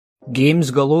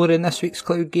Games galore in this week's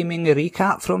Cloud Gaming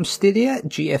recap from Stadia,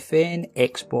 GFN,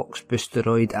 Xbox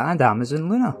Boosteroid and Amazon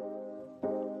Luna.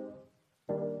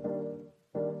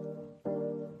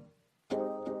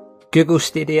 Google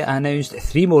Stadia announced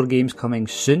 3 more games coming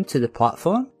soon to the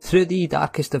platform. Through the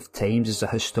Darkest of Times is a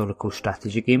historical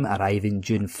strategy game arriving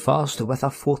June 1st with a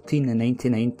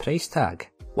 $14.99 price tag.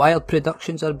 Wild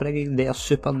Productions are bringing their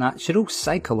supernatural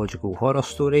psychological horror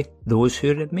story, Those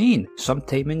Who Remain,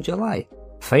 sometime in July.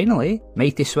 Finally,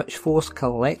 Mighty Switch Force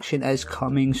Collection is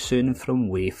coming soon from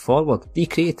WayForward, the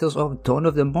creators of Dawn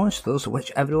of the Monsters,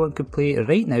 which everyone can play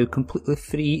right now completely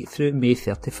free through May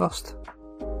 31st.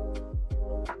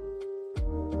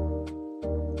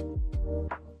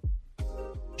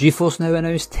 GeForce Now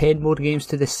announced 10 more games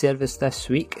to the service this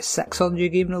week, 6 are new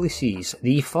game releases,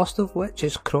 the first of which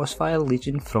is Crossfire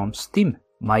Legion from Steam.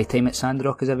 My Time at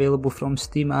Sandrock is available from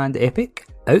Steam and Epic.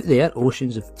 Out There,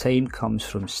 Oceans of Time comes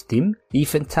from Steam. The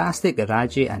fantastic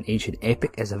Raji and Ancient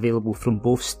Epic is available from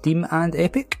both Steam and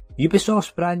Epic. Ubisoft's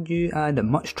brand new and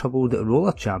much troubled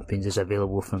Roller Champions is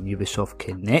available from Ubisoft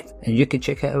Connect, and you can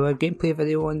check out our gameplay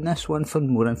video on this one for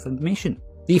more information.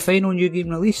 The final new game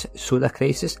release, Soda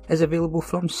Crisis, is available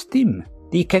from Steam.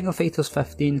 The King of Fighters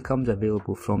 15 comes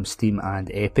available from Steam and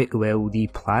Epic, while the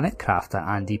Planet Crafter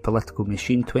and the Political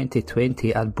Machine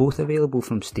 2020 are both available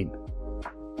from Steam.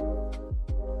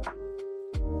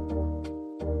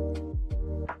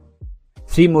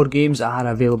 Three more games are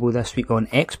available this week on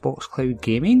Xbox Cloud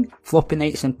Gaming. Floppy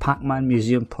Knights and Pac-Man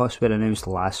Museum Plus were announced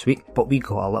last week, but we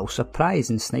got a little surprise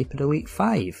in Sniper Elite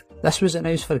 5. This was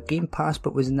announced for Game Pass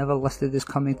but was never listed as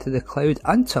coming to the cloud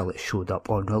until it showed up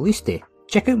on release day.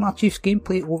 Check out Marchief's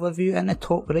gameplay overview in the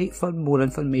top right for more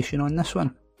information on this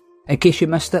one. In case you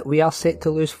missed it, we are set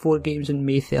to lose 4 games on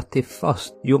May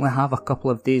 31st. You only have a couple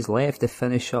of days left to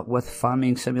finish up with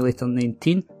Farming Simulator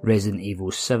 19, Resident Evil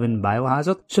 7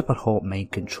 Biohazard, Super Hot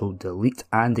Mind Control Delete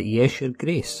and Yes Your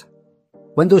Grace.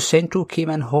 Windows Central came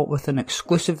in hot with an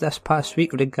exclusive this past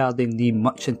week regarding the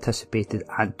much anticipated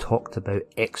and talked about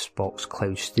Xbox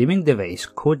cloud streaming device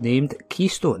codenamed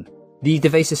Keystone. The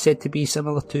device is said to be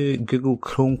similar to Google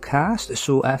Chromecast,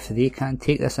 so if they can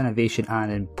take this innovation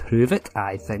and improve it,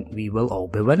 I think we will all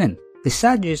be winning. The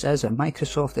sad news is that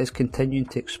Microsoft is continuing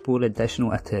to explore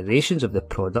additional iterations of the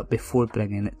product before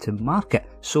bringing it to market,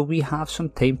 so we have some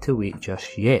time to wait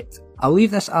just yet. I'll leave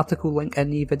this article link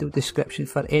in the video description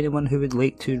for anyone who would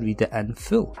like to read it in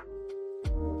full.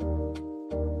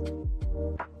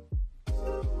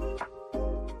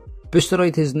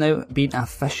 Boosteroid has now been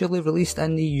officially released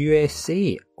in the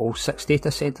USA. All 6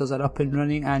 data centres are up and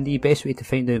running, and the best way to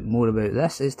find out more about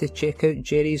this is to check out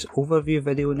Jerry's overview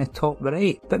video in the top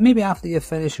right, but maybe after you've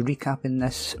finished recapping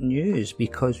this news,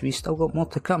 because we still got more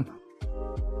to come.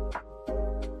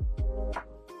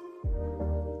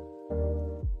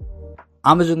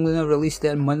 Amazon Luna released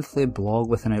their monthly blog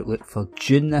with an outlook for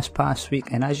June this past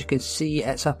week, and as you can see,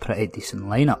 it's a pretty decent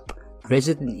lineup.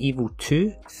 Resident Evil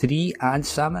 2, 3 and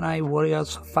Samurai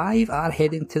Warriors 5 are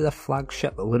heading to the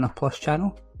flagship Luna Plus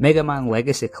channel. Mega Man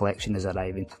Legacy Collection is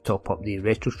arriving to top up the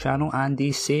Retro channel, and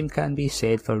the same can be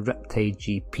said for Riptide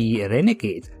GP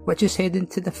Renegade, which is heading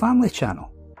to the Family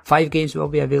channel. 5 games will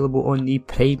be available on the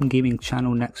Prime Gaming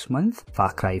channel next month: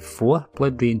 Far Cry 4,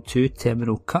 Blood Rain 2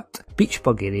 Terminal Cut, Beach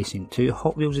Buggy Racing 2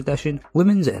 Hot Wheels Edition,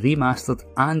 Lumens Remastered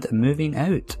and Moving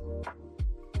Out.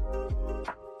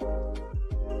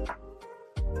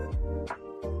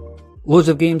 Loads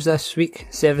of games this week,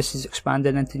 services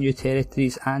expanding into new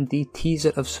territories, and the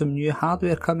teaser of some new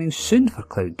hardware coming soon for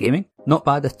cloud gaming. Not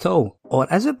bad at all. Or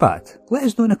is it bad? Let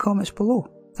us know in the comments below.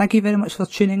 Thank you very much for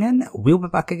tuning in. We'll be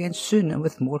back again soon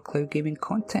with more cloud gaming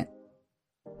content.